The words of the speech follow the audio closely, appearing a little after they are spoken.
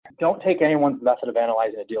don't take anyone's method of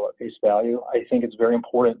analyzing a deal at face value. I think it's very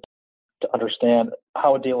important to understand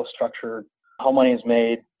how a deal is structured, how money is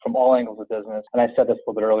made from all angles of business. And I said this a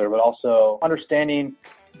little bit earlier, but also understanding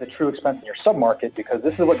the true expense in your submarket, because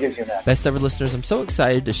this is what gives you an edge. Best ever listeners, I'm so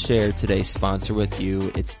excited to share today's sponsor with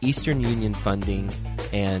you. It's Eastern Union Funding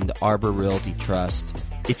and Arbor Realty Trust.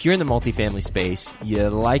 If you're in the multifamily space, you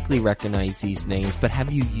likely recognize these names, but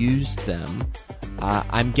have you used them?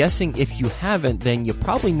 I'm guessing if you haven't, then you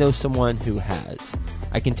probably know someone who has.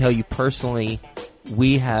 I can tell you personally,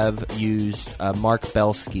 we have used Mark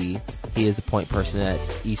Belsky. He is a point person at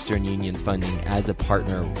Eastern Union Funding as a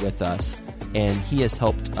partner with us, and he has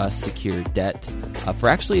helped us secure debt for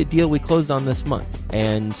actually a deal we closed on this month.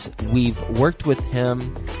 And we've worked with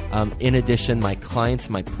him. In addition, my clients,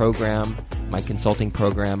 my program, my consulting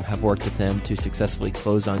program have worked with him to successfully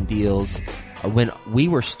close on deals. When we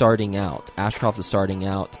were starting out, Ashcroft was starting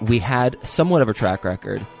out, we had somewhat of a track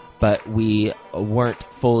record, but we weren't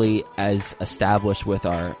fully as established with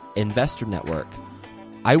our investor network.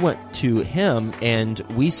 I went to him and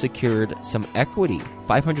we secured some equity,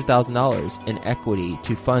 $500,000 in equity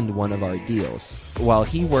to fund one of our deals. While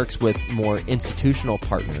he works with more institutional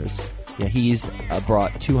partners, he's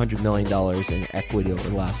brought $200 million in equity over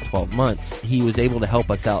the last 12 months. He was able to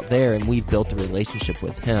help us out there, and we've built a relationship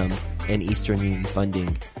with him and Eastern Union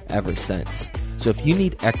Funding ever since. So if you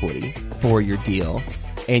need equity for your deal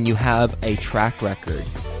and you have a track record,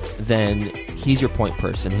 then he's your point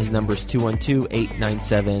person. His number is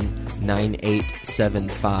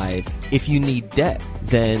 212-897-9875. If you need debt,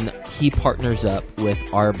 then he partners up with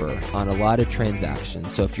Arbor on a lot of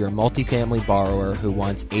transactions. So if you're a multifamily borrower who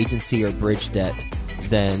wants agency or bridge debt,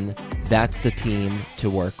 then that's the team to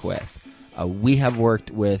work with. We have worked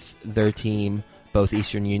with their team, both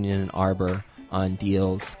Eastern Union and Arbor, on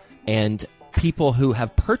deals, and people who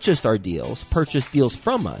have purchased our deals, purchased deals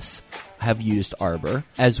from us, have used Arbor,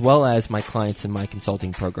 as well as my clients in my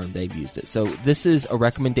consulting program, they've used it. So this is a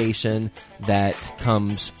recommendation that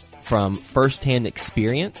comes from firsthand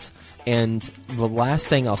experience. And the last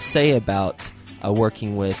thing I'll say about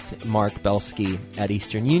working with Mark Belsky at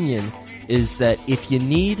Eastern Union is that if you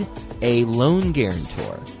need a loan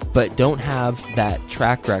guarantor, but don't have that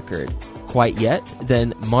track record quite yet,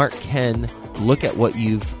 then Mark can look at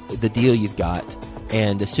the deal you've got,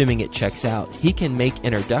 and assuming it checks out, he can make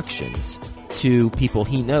introductions to people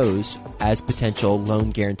he knows as potential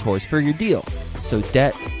loan guarantors for your deal. So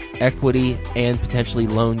debt, equity, and potentially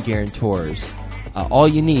loan guarantors. All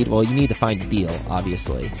you need, you need to find a deal,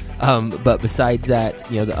 obviously. But besides that,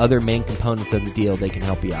 the other main components of the deal they can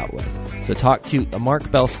help you out with. So talk to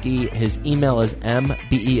Mark Belsky. His email is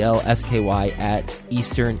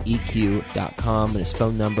mbelsky@easterneq.com, and his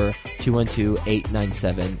phone number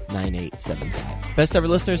 212-897-9875. Best ever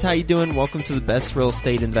listeners, how you doing? Welcome to the Best Real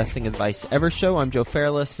Estate Investing Advice Ever show. I'm Joe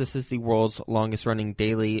Fairless. This is the world's longest running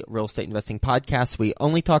daily real estate investing podcast. We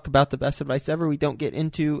only talk about the best advice ever. We don't get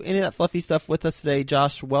into any of that fluffy stuff. With us today,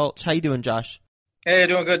 Josh Welch. How you doing, Josh? Hey,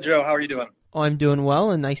 doing good, Joe. How are you doing? Oh, I'm doing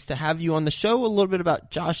well, and nice to have you on the show. A little bit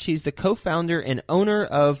about Josh. He's the co-founder and owner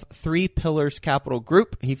of Three Pillars Capital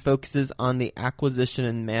Group. He focuses on the acquisition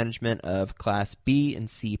and management of Class B and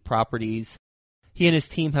C properties. He and his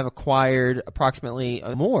team have acquired approximately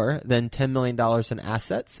more than $10 million in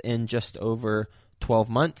assets in just over 12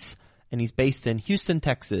 months, and he's based in Houston,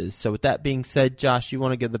 Texas. So with that being said, Josh, you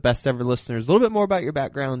want to give the best ever listeners a little bit more about your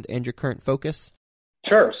background and your current focus?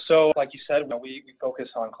 Sure. So like you said, we focus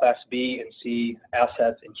on Class B and C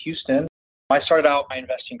assets in Houston. I started out my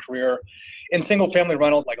investing career in single-family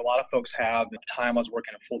rentals, like a lot of folks have. At the time, I was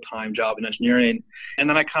working a full-time job in engineering. And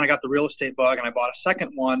then I kind of got the real estate bug, and I bought a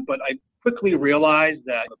second one. But I quickly realized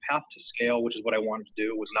that the path to scale, which is what I wanted to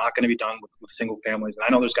do, was not going to be done with single families. And I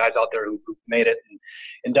know there's guys out there who've made it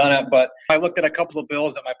and done it. But I looked at a couple of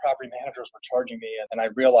bills that my property managers were charging me, and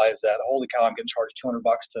I realized that, holy cow, I'm getting charged $200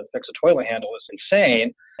 to fix a toilet handle. It's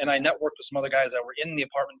insane. And I networked with some other guys that were in the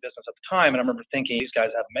apartment business at the time. And I remember thinking, these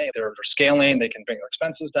guys have made, they're scaling, they can bring their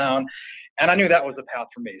expenses down. And I knew that was the path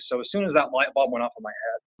for me. So as soon as that light bulb went off in my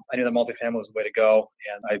head, I knew that multifamily was the way to go.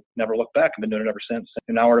 And I never looked back. I've been doing it ever since.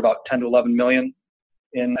 And now we're at about 10 to 11 million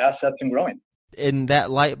in assets and growing. And that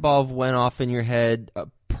light bulb went off in your head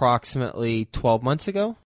approximately 12 months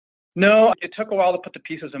ago? No, it took a while to put the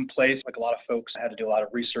pieces in place. Like a lot of folks, I had to do a lot of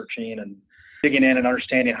researching and digging in and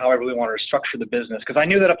understanding how I really wanted to structure the business. Because I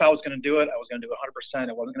knew that if I was going to do it, I was going to do it 100%.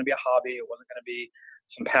 It wasn't going to be a hobby. It wasn't going to be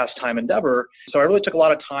some pastime endeavor. So I really took a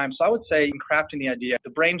lot of time. So I would say in crafting the idea,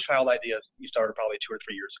 the brainchild idea, you started probably 2 or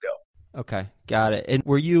 3 years ago. Okay, got it. And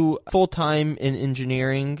were you full-time in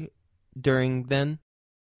engineering during then?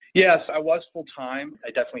 Yes, I was full-time. I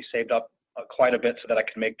definitely saved up quite a bit so that I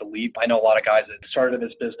could make the leap. I know a lot of guys that started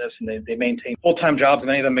this business and they maintain full-time jobs.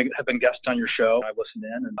 Many of them have been guests on your show. I listened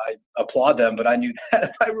in and I applaud them, but I knew that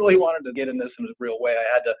if I really wanted to get in this in a real way, I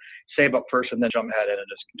had to save up first and then jump ahead in and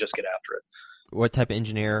just get after it. What type of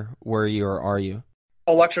engineer were you or are you?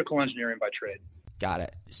 Electrical engineering by trade. Got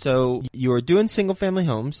it. So you were doing single-family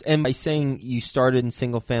homes, and by saying you started in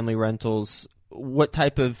single-family rentals, what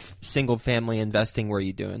type of single-family investing were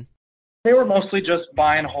you doing? They were mostly just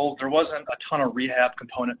buy and hold. There wasn't a ton of rehab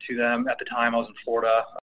component to them. At the time, I was in Florida.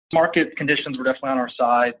 Market conditions were definitely on our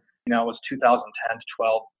side. It was 2010 to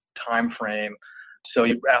 12 time frame. So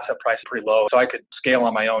your asset price is pretty low. So I could scale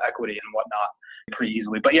on my own equity and whatnot pretty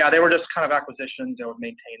easily. But yeah, they were just kind of acquisitions. They would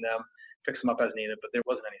maintain them, fix them up as needed, but there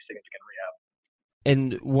wasn't any significant rehab.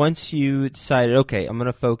 And once you decided, okay, I'm going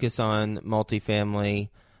to focus on multifamily,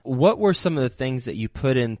 what were some of the things that you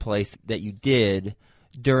put in place that you did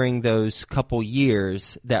during those couple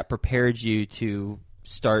years that prepared you to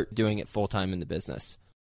start doing it full-time in the business?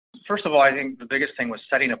 First of all, I think the biggest thing was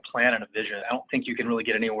setting a plan and a vision. I don't think you can really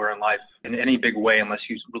get anywhere in life in any big way unless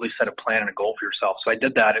you really set a plan and a goal for yourself. So I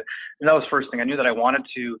did that, and that was the first thing. I knew that I wanted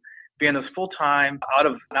to be in this full-time out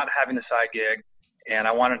of not having the side gig, and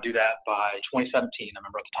I wanted to do that by 2017. I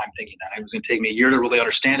remember at the time thinking that it was going to take me a year to really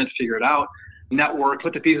understand it, figure it out, network,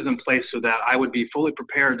 put the pieces in place so that I would be fully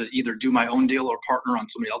prepared to either do my own deal or partner on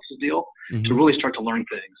somebody else's deal to really start to learn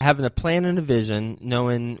things. Having a plan and a vision,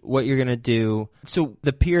 knowing what you're going to do. So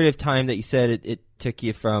the period of time that you said it took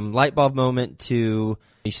you from light bulb moment to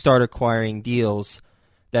you start acquiring deals,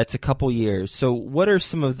 that's a couple years. So what are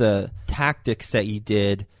some of the tactics that you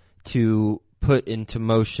did to put into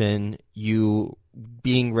motion you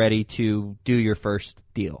being ready to do your first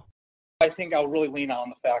deal? I think I'll really lean on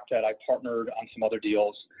the fact that I partnered on some other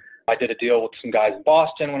deals. I did a deal with some guys in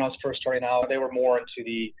Boston when I was first starting out. They were more into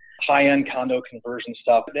the high-end condo conversion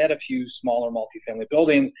stuff. They had a few smaller multifamily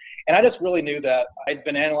buildings. And I just really knew that I'd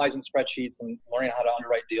been analyzing spreadsheets and learning how to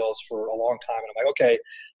underwrite deals for a long time. And I'm like, okay,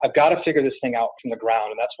 I've got to figure this thing out from the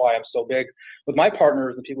ground. And that's why I'm so big with my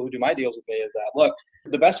partners and people who do my deals with me is that, look,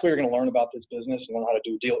 the best way you're going to learn about this business and learn how to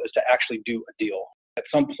do a deal is to actually do a deal. At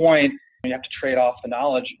some point, you have to trade off the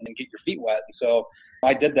knowledge and then get your feet wet. And so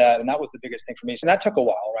I did that, and that was the biggest thing for me. And that took a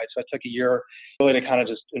while, right? So I took a year really to kind of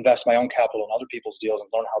just invest my own capital in other people's deals and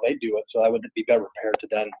learn how they do it so I would be better prepared to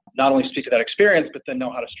then not only speak to that experience, but then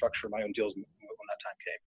know how to structure my own deals when that time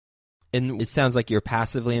came. And it sounds like you're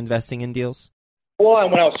passively investing in deals? Well,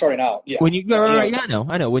 when I was starting out, yeah.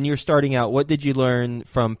 I know. When you're starting out, what did you learn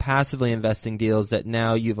from passively investing deals that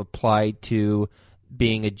now you've applied to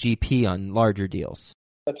being a GP on larger deals?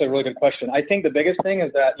 That's a really good question. I think the biggest thing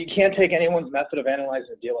is that you can't take anyone's method of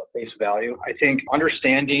analyzing a deal at face value. I think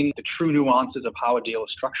understanding the true nuances of how a deal is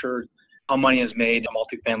structured, how money is made in a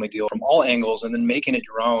multifamily deal from all angles, and then making it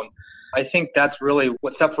your own, I think that's really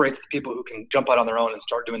what separates the people who can jump out on their own and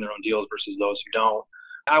start doing their own deals versus those who don't.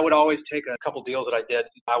 I would always take a couple deals that I did.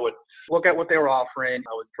 I would look at what they were offering.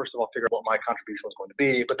 I would first of all figure out what my contribution was going to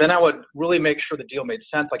be, but then I would really make sure the deal made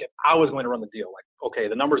sense. Like if I was going to run the deal, like, okay,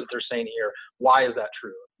 the numbers that they're saying here, why is that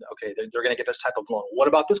true? Okay, they're going to get this type of loan. What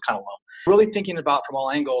about this kind of loan? Really thinking about from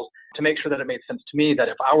all angles to make sure that it made sense to me that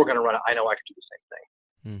if I were going to run it, I know I could do the same thing.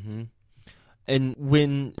 Mm-hmm. And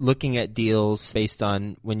when looking at deals based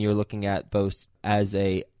on when you're looking at both as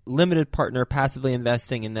a limited partner, passively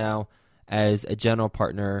investing, and now as a general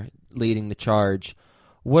partner leading the charge,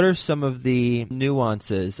 what are some of the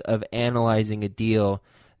nuances of analyzing a deal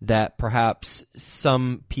that perhaps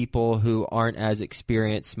some people who aren't as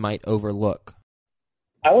experienced might overlook?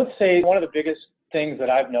 I would say one of the biggest things that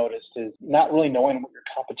I've noticed is not really knowing what your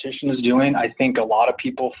competition is doing. I think a lot of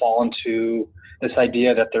people fall into this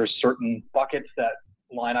idea that there's certain buckets that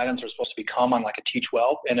line items are supposed to become on like a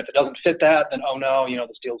T12. And if it doesn't fit that, then, oh no,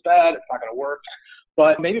 this deal's bad. It's not going to work.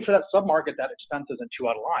 But maybe for that submarket, that expense isn't too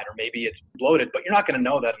out of line, or maybe it's bloated, but you're not going to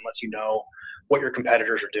know that unless you know what your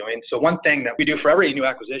competitors are doing. So one thing that we do for every new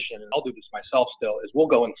acquisition, and I'll do this myself still, is we'll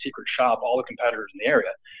go and secret shop all the competitors in the area.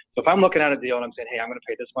 So if I'm looking at a deal and I'm saying, hey, I'm going to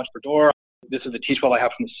pay this much per door, this is the T12 I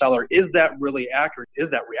have from the seller, is that really accurate? Is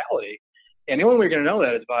that reality? And the only way you're going to know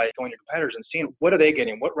that is by going to competitors and seeing what are they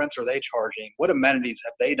getting, what rents are they charging, what amenities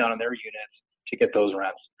have they done in their units to get those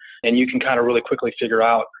rents. And you can kind of really quickly figure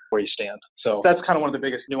out where you stand. So that's kind of one of the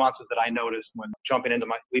biggest nuances that I noticed when jumping into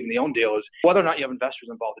leading the own deal is whether or not you have investors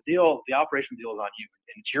involved in the deal, the operation deal is on you.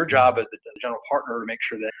 And it's your job as the general partner to make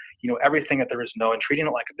sure that you know everything that there is to know and treating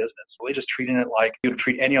it like a business. Really just treating it like you would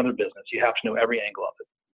treat any other business. You have to know every angle of it.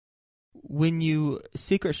 When you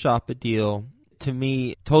secret shop a deal, to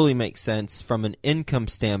me, totally makes sense from an income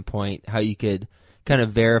standpoint, how you could kind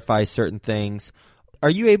of verify certain things. Are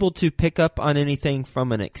you able to pick up on anything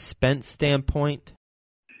from an expense standpoint?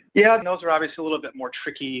 Yeah, those are obviously a little bit more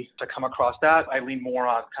tricky to come across that. I lean more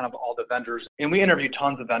on kind of all the vendors. And we interview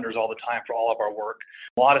tons of vendors all the time for all of our work.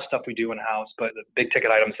 A lot of stuff we do in-house, but the big ticket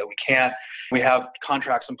items that we can't, we have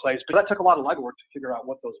contracts in place. But that took a lot of legwork to figure out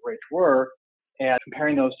what those rates were. And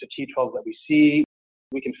comparing those to T12s that we see,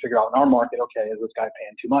 we can figure out in our market, okay, is this guy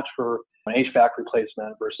paying too much for an HVAC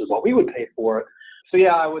replacement versus what we would pay for it? So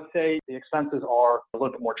yeah, I would say the expenses are a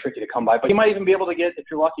little bit more tricky to come by, but you might even be able to get, if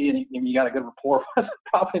you're lucky and you got a good rapport with the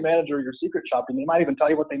property manager or your secret shopping, they might even tell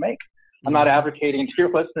you what they make. I'm not advocating to your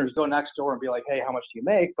listeners go next door and be like, hey, how much do you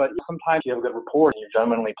make? But sometimes you have a good rapport and you're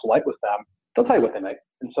genuinely polite with them. They'll tell you what they make.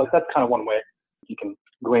 And so that's kind of one way you can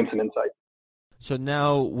glean some insight. So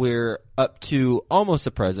now we're up to almost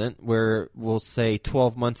the present, where we'll say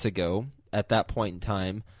 12 months ago at that point in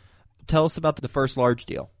time. Tell us about the first large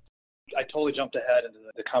deal. I totally jumped ahead into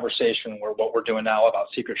the conversation where what we're doing now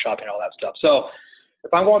about secret shopping and all that stuff. So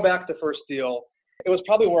if I'm going back to the first deal, it was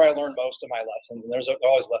probably where I learned most of my lessons. And there's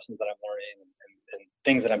always lessons that I'm learning and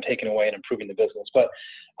things that I'm taking away and improving the business. But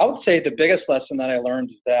I would say the biggest lesson that I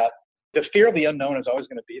learned is that the fear of the unknown is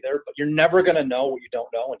always going to be there, but you're never going to know what you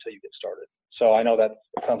don't know until you get started. So I know that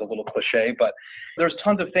sounds a little cliche, but there's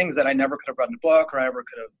tons of things that I never could have read in a book or I ever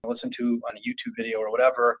could have listened to on a YouTube video or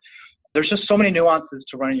whatever. There's just so many nuances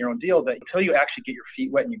to running your own deal that until you actually get your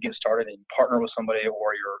feet wet and you get started and you partner with somebody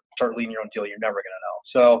or you start leading your own deal, you're never going to know.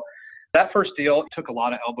 So that first deal took a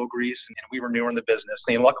lot of elbow grease and we were newer in the business.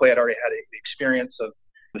 And luckily I'd already had the experience of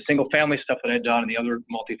the single family stuff that I'd done and the other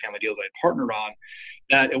multifamily deals that I'd partnered on,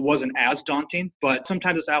 that it wasn't as daunting, but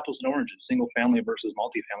sometimes it's apples and oranges, single family versus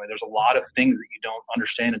multifamily. There's a lot of things that you don't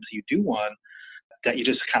understand until you do one that you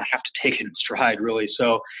just kind of have to take it in stride, really.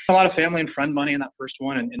 So a lot of family and friend money in that first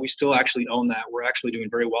one, and we still actually own that. We're actually doing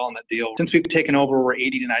very well in that deal. Since we've taken over, we're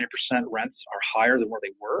 80 to 90% rents are higher than where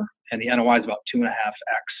they were, and the NOI is about 2.5x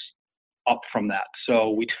up from that.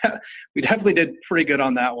 So we definitely did pretty good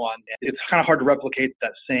on that one. It's kind of hard to replicate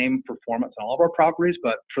that same performance on all of our properties,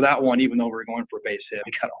 but for that one, even though we're going for a base hit,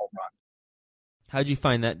 we got a home run. How'd you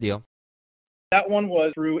find that deal? That one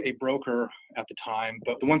was through a broker at the time.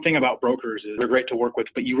 But the one thing about brokers is they're great to work with,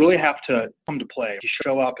 but you really have to come to play. You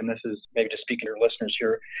show up, and this is maybe just speaking to your listeners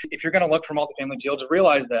here. If you're going to look for multifamily deals,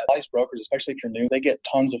 realize that all these brokers, especially if you're new, they get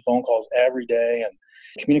tons of phone calls every day and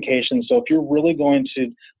communication. So if you're really going to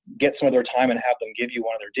get some of their time and have them give you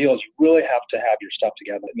one of their deals, you really have to have your stuff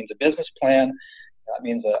together. It means a business plan. That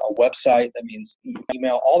means a website. That means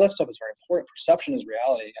email. All that stuff is very important. Perception is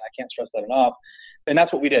reality, and I can't stress that enough. And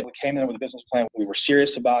that's what we did. We came in with a business plan. We were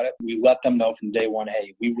serious about it. We let them know from day one,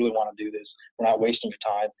 hey, we really want to do this. We're not wasting your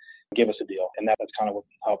time. Give us a deal. And that's kind of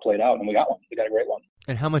how it played out. And we got one. We got a great one.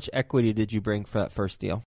 And how much equity did you bring for that first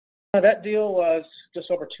deal? That deal was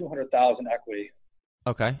just over $200,000 equity.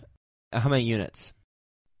 Okay. How many units?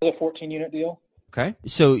 It was a 14-unit deal. Okay.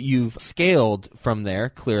 So you've scaled from there,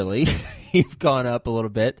 clearly. You've gone up a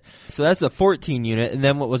little bit. So that's a 14-unit. And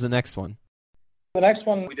then what was the next one? The next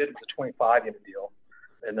one we did was a 25-unit deal.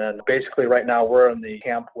 And then basically right now we're in the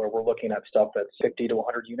camp where we're looking at stuff that's 50 to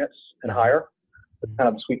 100 units and higher. It's kind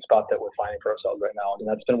of the sweet spot that we're finding for ourselves right now. And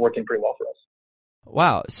that's been working pretty well for us.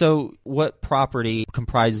 Wow. So what property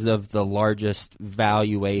comprises of the largest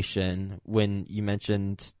valuation when you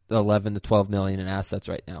mentioned 11 to 12 million in assets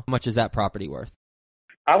right now? How much is that property worth?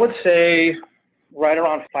 I would say right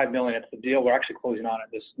around $5 million. It's the deal. We're actually closing on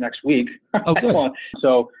it this next week. Oh, good.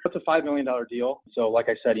 So it's a $5 million deal. So like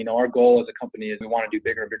I said, our goal as a company is we want to do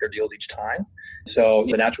bigger and bigger deals each time. So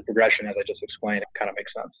the natural progression, as I just explained, it kind of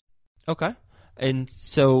makes sense. Okay. And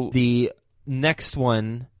so the next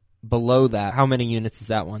one below that, how many units is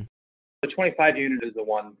that one? The 25 unit is the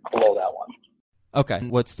one below that one. Okay.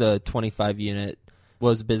 What's the 25 unit? What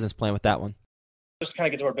was the business plan with that one? Just kind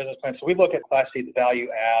of get to our business plan. So we look at Class C, the value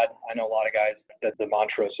add. I know a lot of guys, that's the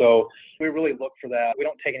mantra. So we really look for that. We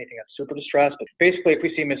don't take anything that's super distressed, but basically if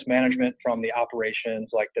we see mismanagement from the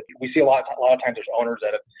operations, like that, we see a lot of times there's owners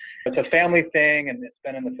that it's a family thing and it's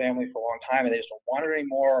been in the family for a long time and they just don't want it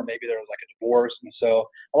anymore, or maybe there was like a divorce. And so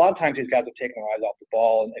a lot of times these guys have taken their eyes off the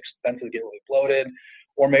ball and expenses get really bloated,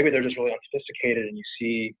 or maybe they're just really unsophisticated and you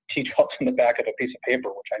see T12s in the back of a piece of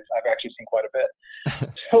paper, which I've actually seen quite a bit.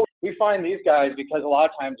 So we find these guys, because a lot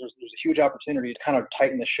of times there's a huge opportunity to kind of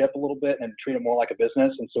tighten the ship a little bit and treat it more like a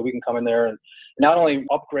business. And so we can come in there and not only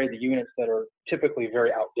upgrade the units that are typically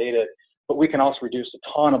very outdated, but we can also reduce a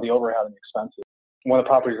ton of the overhead and the expenses. One of the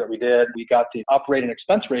properties that we did, we got the operating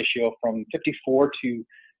expense ratio from 54 to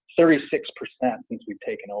 36% since we've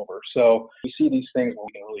taken over. So we see these things where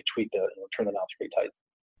we can really tweak turn the knobs pretty tight.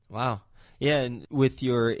 Wow. Yeah, and with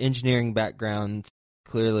your engineering background,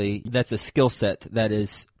 clearly that's a skill set that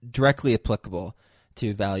is directly applicable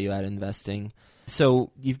to value-add investing.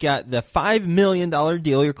 So you've got the $5 million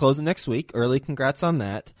deal you're closing next week. Early congrats on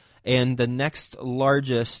that. And the next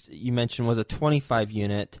largest you mentioned was a 25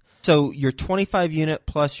 unit. So your 25 unit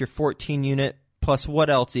plus your 14 unit plus what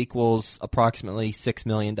else equals approximately $6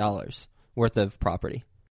 million worth of property?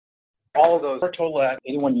 All of those are total at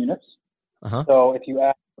 81 units. Uh-huh. So if you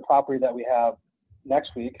add the property that we have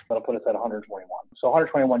next week, that'll put us at 121. So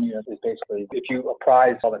 121 units is basically, if you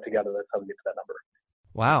apprise all that together, that's how we get to that number.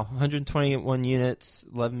 Wow, 121 units,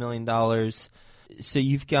 $11 million. So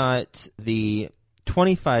you've got the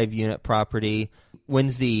 25 unit property.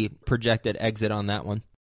 When's the projected exit on that one?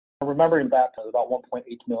 Remembering back, it was about $1.8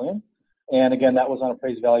 million. And again, that was on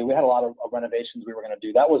appraised value. We had a lot of renovations we were going to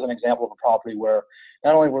do. That was an example of a property where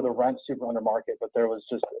not only were the rents super under market, but there was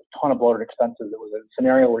just a ton of bloated expenses. It was a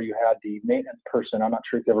scenario where you had the maintenance person. I'm not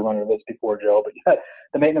sure if you ever run into this before, Joe, but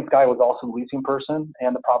the maintenance guy was also the leasing person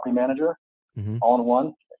and the property manager, all in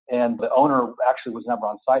one. And the owner actually was never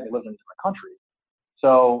on site. They lived in a different country.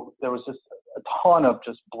 So there was just a ton of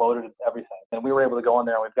just bloated everything. And we were able to go in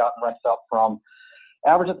there and we've gotten rents up from,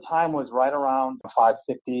 average at the time was right around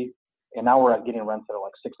 $550. And now we're getting rents that are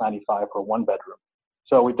like $695 for a one bedroom.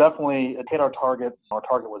 So we definitely hit our targets. Our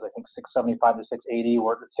target was, I think, $675 to $680.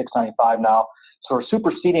 We're at $695 now. So we're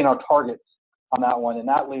superseding our targets on that one. And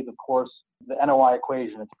that leads, of course, the NOI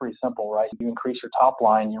equation. It's pretty simple, right? You increase your top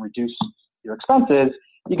line, you reduce your expenses,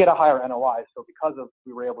 you get a higher NOI. So because of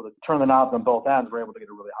we were able to turn the knobs on both ends, we're able to get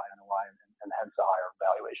a really high NOI and hence a higher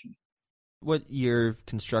valuation. What year of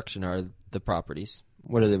construction are the properties?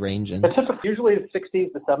 What are the range in? Usually the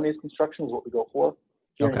 60s to 70s construction is what we go for.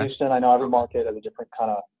 Here in Houston, I know every market has a different kind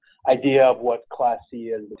of idea of what Class C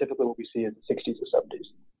is. But typically what we see is the 60s to 70s.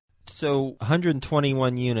 So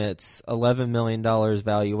 121 units, $11 million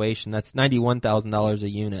valuation. That's $91,000 a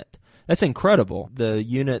unit. That's incredible. The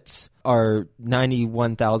units are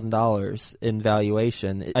 $91,000 in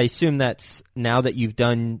valuation. I assume that's now that you've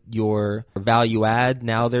done your value add,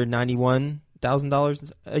 now they're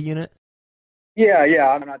 $91,000 a unit? Yeah.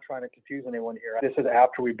 I'm not trying to confuse anyone here. This is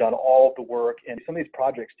after we've done all of the work, and some of these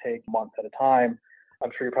projects take months at a time. I'm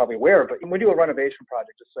sure you're probably aware, but when we do a renovation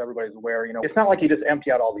project, just so everybody's aware, it's not like you just empty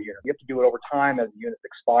out all the units. You have to do it over time as the units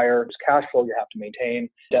expire. There's cash flow you have to maintain,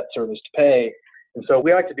 debt service to pay. And so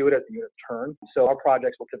we like to do it as the units turn. So our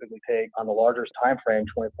projects will typically take, on the largest time frame,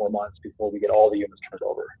 24 months before we get all the units turned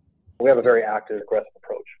over. We have a very active, aggressive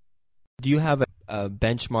approach. Do you have a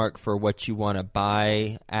benchmark for what you want to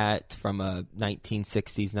buy at from a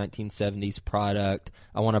 1960s, 1970s product?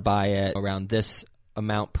 I want to buy it around this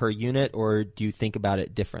amount per unit, or do you think about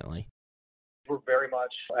it differently? We're very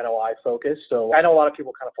much NOI focused. So I know a lot of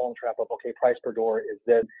people kind of fall in the trap of, okay, price per door is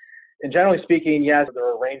this. And generally speaking, yes, there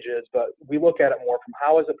are ranges, but we look at it more from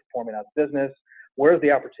how is it performing as a business, where's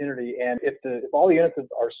the opportunity, and if all the units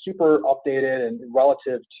are super updated and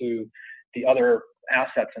relative to the other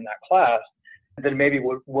assets in that class, then maybe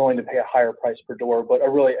we're willing to pay a higher price per door. But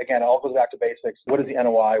really, again, it all goes back to basics. What is the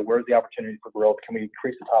NOI? Where's the opportunity for growth? Can we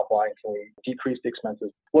increase the top line? Can we decrease the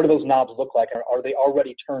expenses? What do those knobs look like? Are they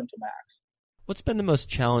already turned to max? What's been the most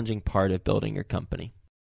challenging part of building your company?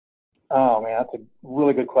 Oh, man, that's a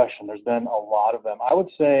really good question. There's been a lot of them. I would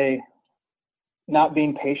say not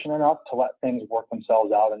being patient enough to let things work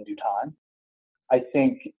themselves out in due time. I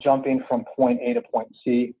think jumping from point A to point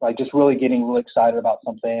C, like just really getting really excited about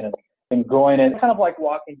something and growing it, kind of like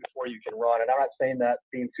walking before you can run. And I'm not saying that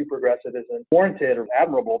being super aggressive isn't warranted or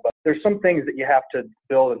admirable, but there's some things that you have to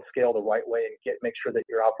build and scale the right way and make sure that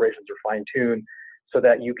your operations are fine-tuned so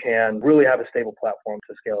that you can really have a stable platform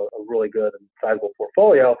to scale a really good and sizable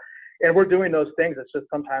portfolio. And we're doing those things. It's just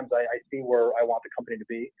sometimes I see where I want the company to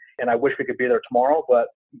be, and I wish we could be there tomorrow, but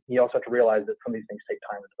you also have to realize that some of these things take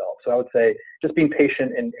time to develop. So I would say just being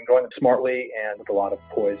patient and growing them smartly and with a lot of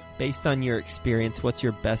poise. Based on your experience, what's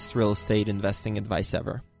your best real estate investing advice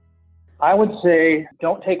ever? I would say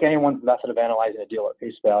don't take anyone's method of analyzing a deal at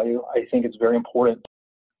face value. I think it's very important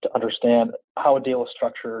to understand how a deal is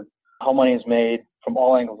structured, how money is made from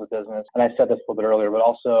all angles of business. And I said this a little bit earlier, but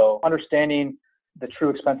also understanding the true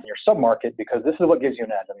expense in your submarket, because this is what gives you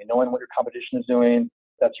an edge. I mean, knowing what your competition is doing,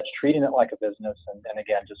 that's just treating it like a business. And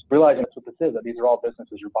again, just realizing that's what this is, that these are all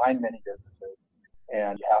businesses. You're buying many businesses,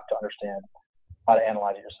 and you have to understand how to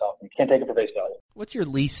analyze it yourself. And you can't take it for face value. What's your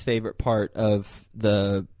least favorite part of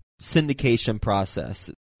the syndication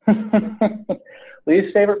process?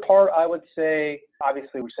 Least favorite part, I would say,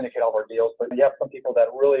 obviously we syndicate all of our deals, but you have some people that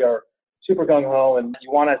really are super gung-ho, and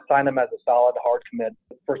you want to sign them as a solid, hard commit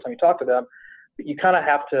the first time you talk to them. But you kind of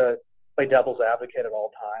have to play devil's advocate at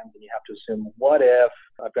all times, and you have to assume, what if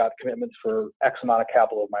I've got commitments for X amount of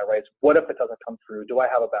capital of my raise? What if it doesn't come through? Do I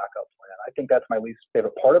have a backup plan? I think that's my least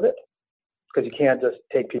favorite part of it, because you can't just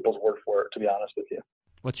take people's word for it, to be honest with you.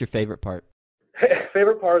 What's your favorite part?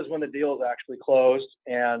 Favorite part is when the deal is actually closed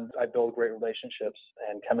and I build great relationships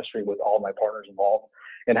and chemistry with all my partners involved,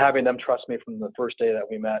 and having them trust me from the first day that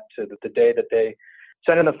we met to the day that they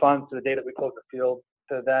send in the funds, to the day that we close the field,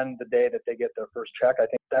 to then the day that they get their first check. I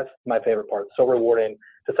think that's my favorite part. It's so rewarding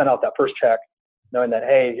to send out that first check, knowing that,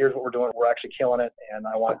 hey, here's what we're doing. We're actually killing it, and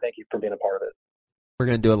I want to thank you for being a part of it. We're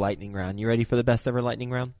going to do a lightning round. You ready for the best ever lightning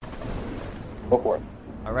round? Go for it.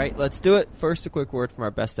 All right, let's do it. First, a quick word from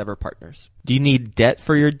our best ever partners. Do you need debt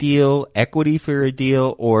for your deal, equity for your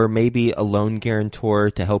deal, or maybe a loan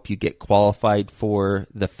guarantor to help you get qualified for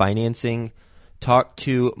the financing? Talk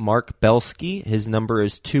to Mark Belsky. His number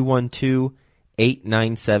is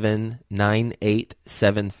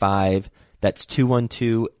 212-897-9875. That's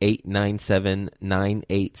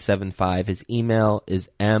 212-897-9875. His email is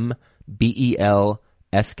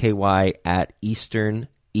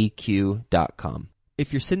mbelsky@easterneq.com.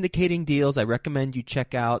 If you're syndicating deals, I recommend you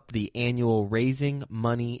check out the annual Raising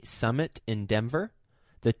Money Summit in Denver.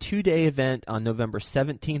 The 2-day event on November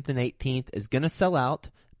 17th and 18th is going to sell out,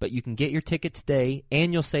 but you can get your ticket today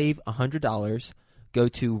and you'll save $100. Go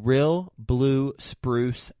to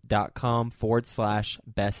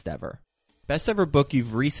realbluespruce.com/best ever. Best ever book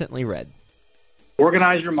you've recently read?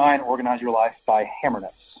 Organize Your Mind, Organize Your Life by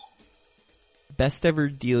Hammerness. Best ever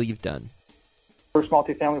deal you've done? First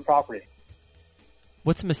multifamily property.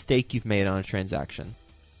 What's a mistake you've made on a transaction?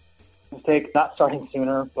 Mistake not starting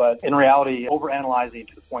sooner, but in reality, overanalyzing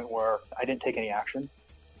to the point where I didn't take any action.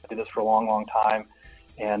 I did this for a long, long time,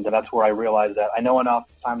 and that's where I realized that I know enough.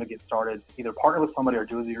 It's time to get started. Either partner with somebody or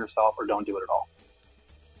do it yourself, or don't do it at all.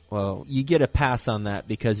 Well, you get a pass on that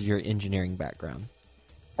because of your engineering background.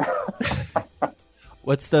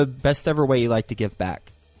 What's the best ever way you like to give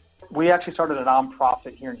back? We actually started a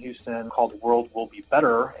nonprofit here in Houston called World Will Be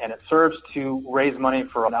Better, and it serves to raise money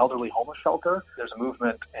for an elderly homeless shelter. There's a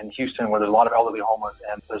movement in Houston where there's a lot of elderly homeless,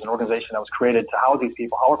 and there's an organization that was created to house these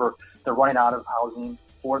people. However, they're running out of housing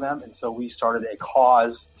for them, and so we started a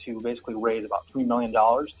cause to basically raise about $3 million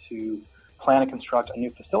to plan and construct a new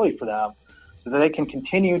facility for them so that they can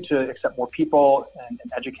continue to accept more people and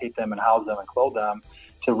educate them and house them and clothe them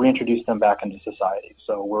to reintroduce them back into society.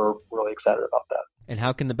 So we're really excited about that. And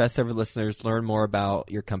how can the best ever listeners learn more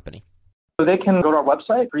about your company? So they can go to our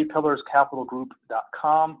website,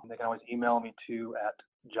 threepillarscapitalgroup.com. They can always email me too at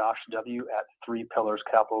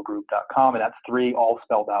joshw@threepillarscapitalgroup.com, and that's 3 all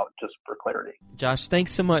spelled out just for clarity. Josh,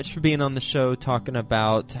 thanks so much for being on the show, talking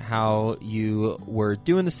about how you were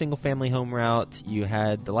doing the single family home route. You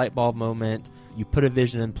had the light bulb moment. You put a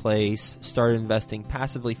vision in place, started investing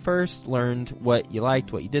passively first, learned what you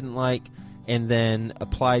liked, what you didn't like, and then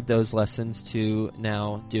applied those lessons to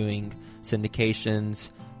now doing syndications.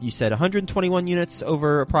 You said 121 units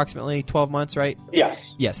over approximately 12 months, right? Yes.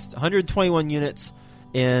 Yes, 121 units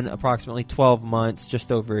in approximately 12 months,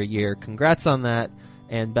 just over a year. Congrats on that,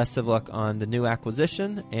 and best of luck on the new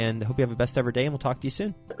acquisition, and I hope you have a best ever day, and we'll talk to you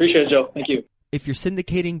soon. Appreciate it, Joe. Thank you. If you're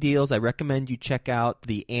syndicating deals, I recommend you check out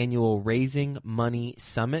the annual Raising Money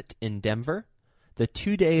Summit in Denver. The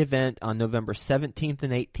 2-day event on November 17th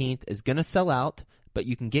and 18th is going to sell out, but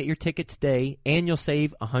you can get your ticket today and you'll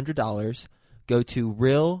save $100. Go to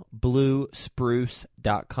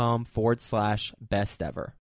realbluespruce.com/best ever.